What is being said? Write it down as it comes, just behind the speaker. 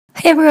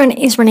Hey everyone,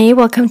 it's Renee.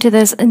 Welcome to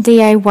this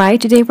DIY.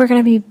 Today we're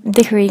going to be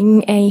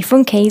decorating a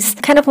phone case,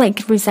 kind of like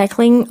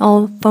recycling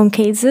all phone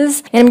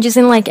cases. And I'm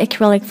using like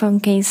acrylic phone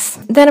case.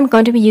 Then I'm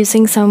going to be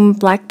using some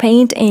black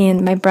paint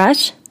and my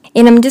brush.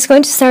 And I'm just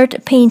going to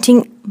start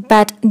painting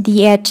but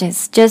the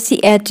edges, just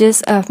the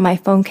edges of my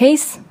phone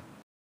case.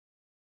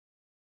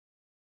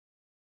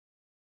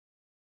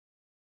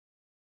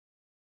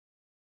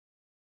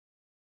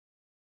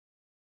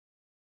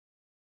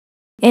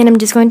 And I'm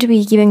just going to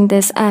be giving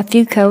this a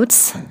few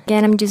coats.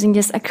 Again, I'm using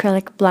just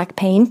acrylic black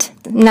paint,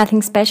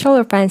 nothing special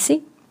or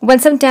fancy.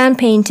 Once I'm done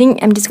painting,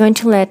 I'm just going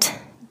to let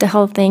the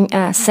whole thing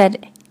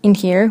set in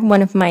here,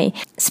 one of my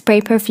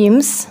spray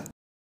perfumes.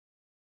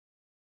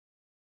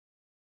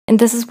 And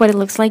this is what it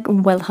looks like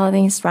while the whole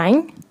thing is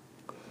drying.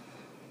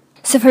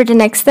 So for the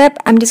next step,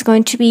 I'm just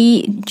going to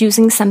be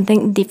using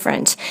something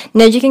different.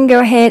 Now you can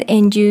go ahead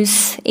and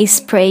use a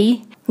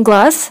spray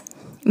gloss.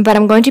 But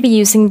I'm going to be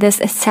using this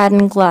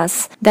satin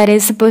gloss that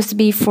is supposed to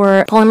be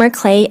for polymer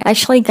clay. I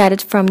actually got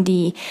it from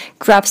the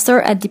craft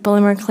store at the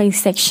polymer clay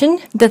section.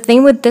 The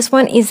thing with this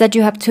one is that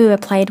you have to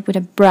apply it with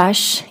a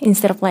brush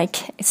instead of like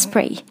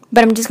spray.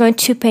 But I'm just going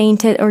to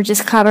paint it or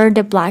just cover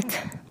the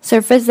black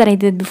surface that I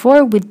did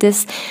before with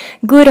this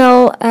good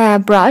old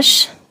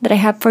brush that I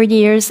have for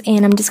years.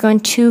 And I'm just going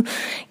to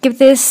give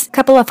this a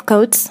couple of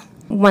coats.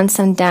 Once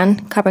I'm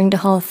done covering the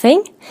whole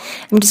thing,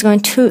 I'm just going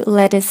to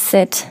let it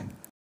sit.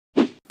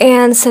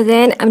 And so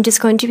then I'm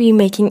just going to be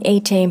making a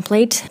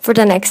template for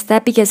the next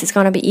step because it's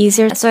going to be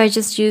easier. So I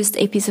just used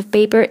a piece of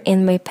paper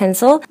and my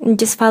pencil and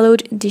just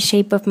followed the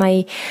shape of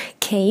my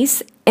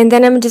case. And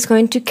then I'm just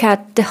going to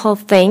cut the whole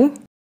thing.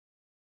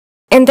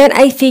 And then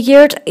I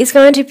figured it's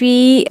going to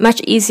be much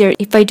easier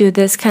if I do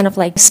this kind of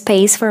like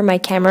space for my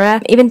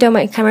camera, even though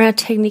my camera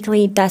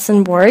technically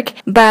doesn't work,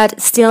 but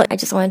still I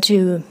just want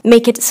to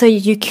make it so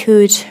you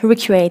could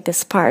recreate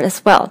this part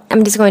as well.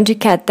 I'm just going to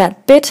cut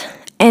that bit.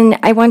 And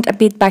I went a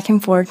bit back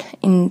and forth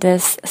in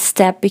this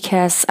step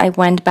because I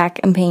went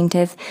back and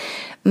painted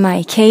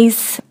my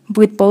case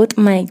with both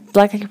my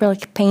black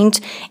acrylic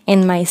paint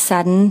and my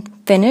satin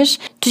finish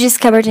to just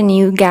cover the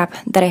new gap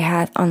that I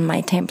had on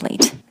my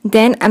template.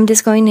 Then I'm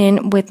just going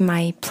in with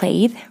my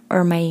Plaid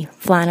or my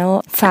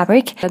flannel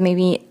fabric.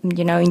 Maybe,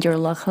 you know, in your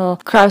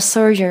local craft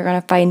store you're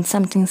gonna find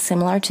something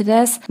similar to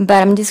this.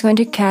 But I'm just going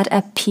to cut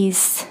a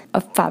piece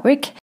of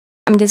fabric.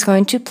 I'm just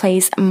going to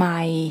place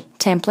my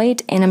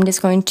template and I'm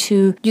just going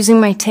to,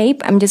 using my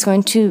tape, I'm just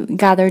going to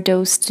gather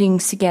those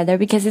things together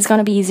because it's going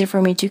to be easier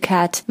for me to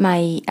cut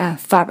my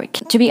fabric.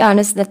 To be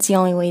honest, that's the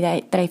only way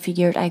that I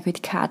figured I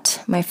could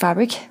cut my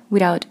fabric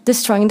without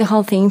destroying the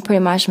whole thing,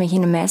 pretty much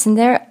making a mess in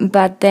there.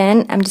 But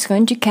then I'm just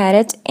going to cut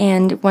it,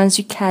 and once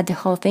you cut the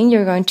whole thing,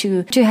 you're going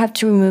to have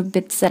to remove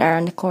bits that are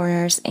on the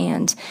corners,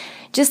 and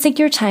just take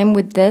your time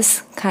with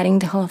this, cutting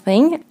the whole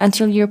thing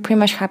until you're pretty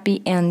much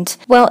happy and,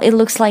 well, it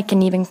looks like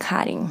an even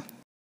cutting.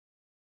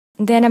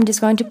 Then I'm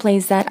just going to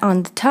place that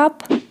on the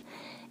top,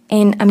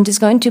 and I'm just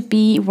going to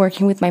be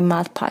working with my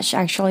Mod Podge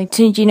actually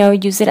to, you know,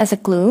 use it as a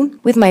glue.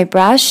 With my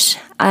brush,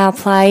 I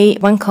apply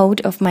one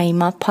coat of my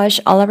Mod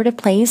Podge all over the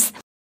place.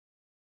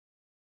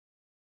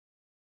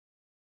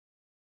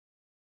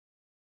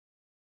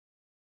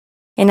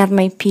 And add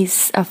my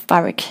piece of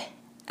fabric,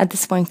 at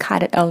this point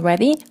cut it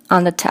already,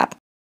 on the top.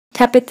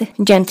 Tap it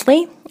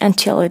gently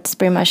until it's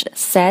pretty much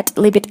set.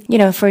 Leave it, you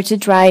know, for it to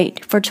dry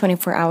for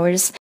 24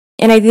 hours.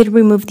 And I did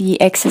remove the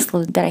excess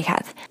glue that I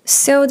had.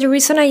 So the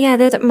reason I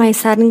added my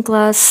satin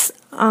gloss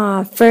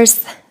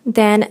first,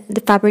 then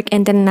the fabric,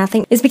 and then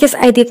nothing is because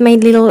I did my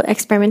little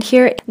experiment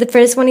here. The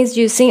first one is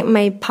using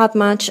my Pot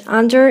Match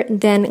under,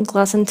 then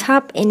gloss on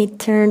top, and it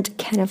turned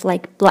kind of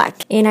like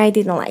black, and I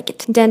didn't like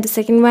it. Then the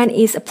second one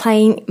is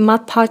applying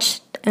Mod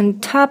Podge on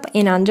top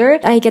and under.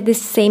 I get the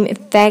same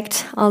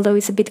effect, although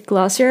it's a bit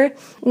glossier.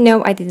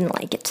 No, I didn't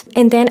like it.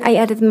 And then I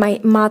added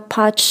my Mod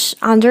Podge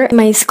under,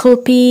 my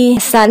Sculpey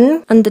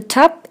satin on the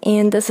top,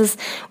 and this is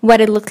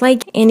what it looked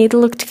like, and it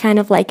looked kind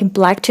of like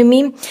black to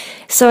me,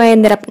 so I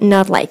ended up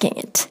not liking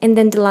it. And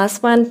then the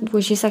last one,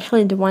 which is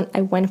actually the one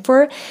I went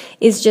for,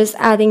 is just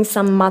adding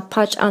some Mod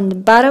Podge on the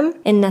bottom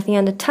and nothing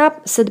on the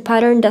top, so the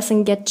pattern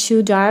doesn't get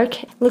too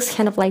dark. It looks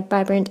kind of like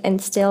vibrant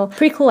and still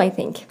pretty cool, I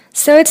think.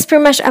 So it's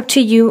pretty much up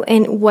to you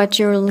and what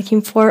you're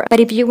looking for,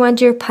 but if you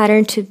want your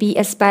pattern to be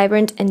as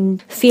vibrant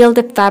and feel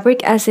the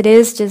fabric as it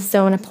is, just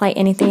don't apply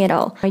anything at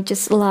all. I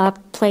just love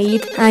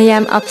Plaid. I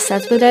am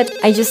obsessed with it.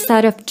 I just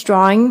thought of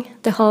drawing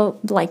the whole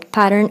like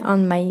pattern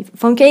on my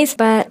phone case,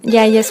 but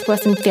yeah, I just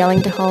wasn't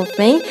feeling the whole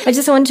thing. I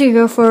just want to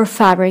go for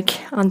fabric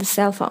on the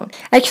cell phone.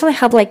 I actually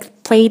have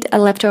like Plaid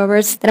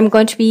leftovers that I'm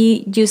going to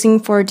be using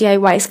for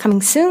DIYs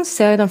coming soon,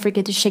 so don't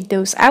forget to check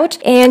those out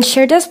and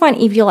share this one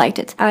if you liked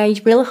it. I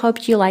really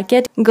hope you like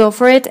it. Go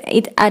for it.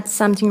 It adds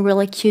something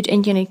really cute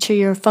and unique to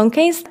your phone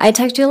case. I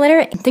talk to you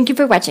later. Thank you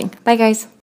for watching. Bye guys.